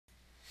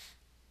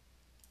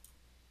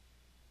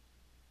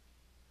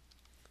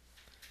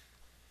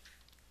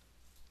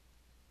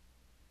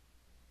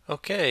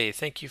Okay,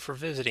 thank you for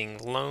visiting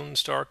Lone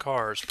Star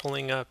Cars.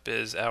 Pulling up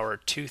is our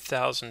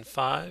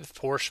 2005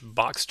 Porsche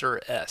Boxster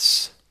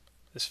S.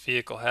 This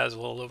vehicle has a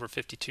little over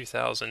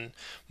 52,000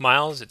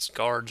 miles. It's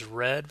guards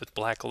red with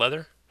black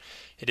leather.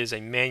 It is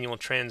a manual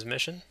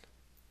transmission.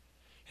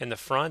 In the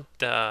front,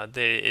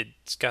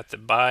 it's got the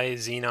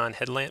bi-xenon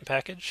headlamp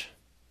package.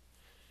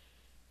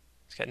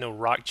 It's got no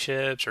rock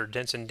chips or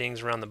dents and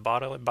dings around the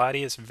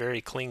body. It's a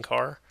very clean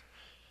car.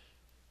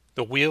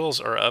 The wheels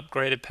are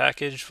upgraded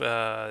package.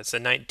 It's a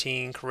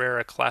 19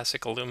 Carrera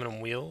Classic aluminum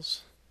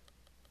wheels.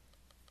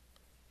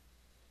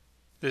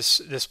 This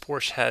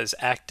Porsche has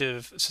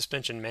active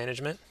suspension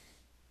management.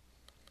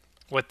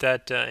 What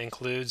that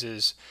includes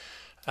is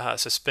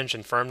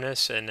suspension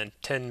firmness and a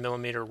 10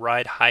 millimeter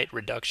ride height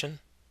reduction.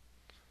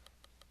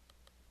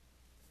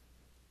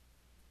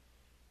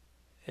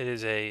 It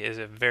is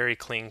a very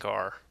clean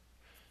car.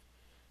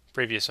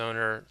 Previous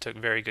owner took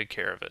very good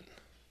care of it.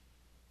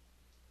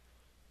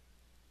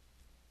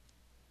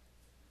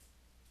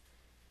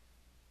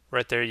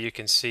 Right there you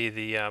can see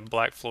the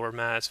black floor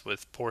mats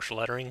with Porsche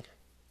lettering.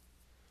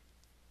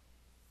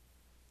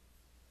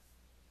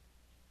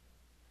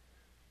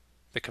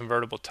 The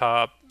convertible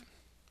top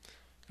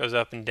goes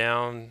up and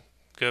down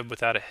good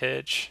without a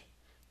hitch.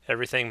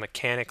 Everything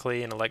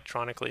mechanically and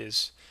electronically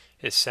is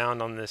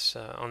sound on this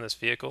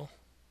vehicle.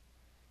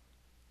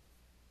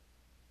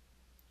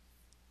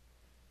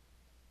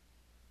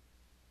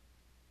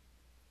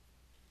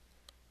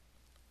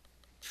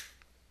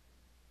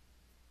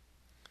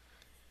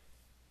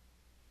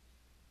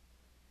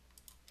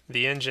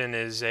 The engine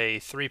is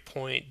a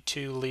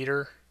 3.2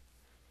 liter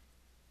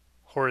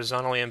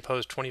horizontally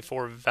imposed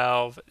 24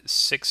 valve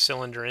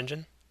 6-cylinder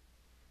engine.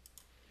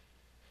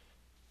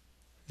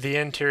 The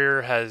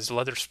interior has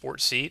leather sport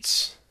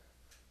seats.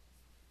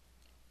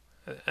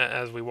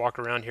 As we walk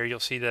around here, you'll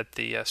see that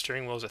the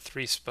steering wheel is a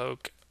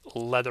 3-spoke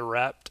leather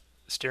wrapped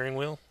steering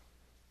wheel.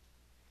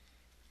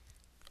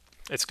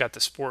 It's got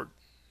the sport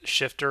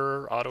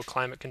shifter, auto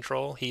climate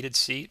control, heated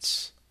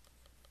seats.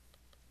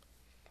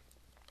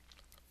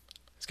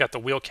 It's got the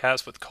wheel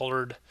caps with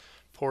colored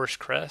Porsche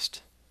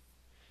crest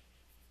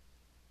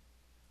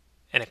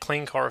and a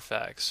clean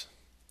Carfax.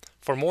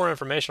 For more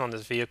information on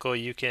this vehicle,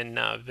 you can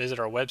visit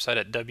our website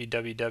at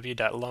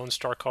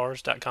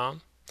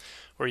www.lonestarcars.com,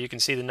 where you can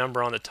see the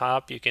number on the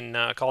top. You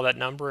can call that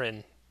number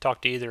and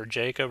talk to either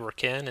Jacob or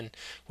Ken, and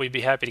we'd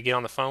be happy to get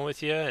on the phone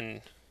with you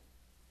and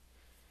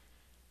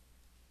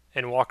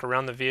walk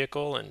around the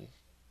vehicle and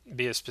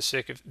be as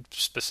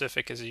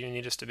specific as you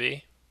need us to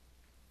be.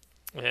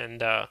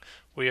 And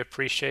we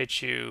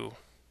appreciate you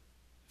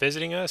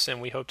visiting us,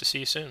 and we hope to see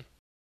you soon.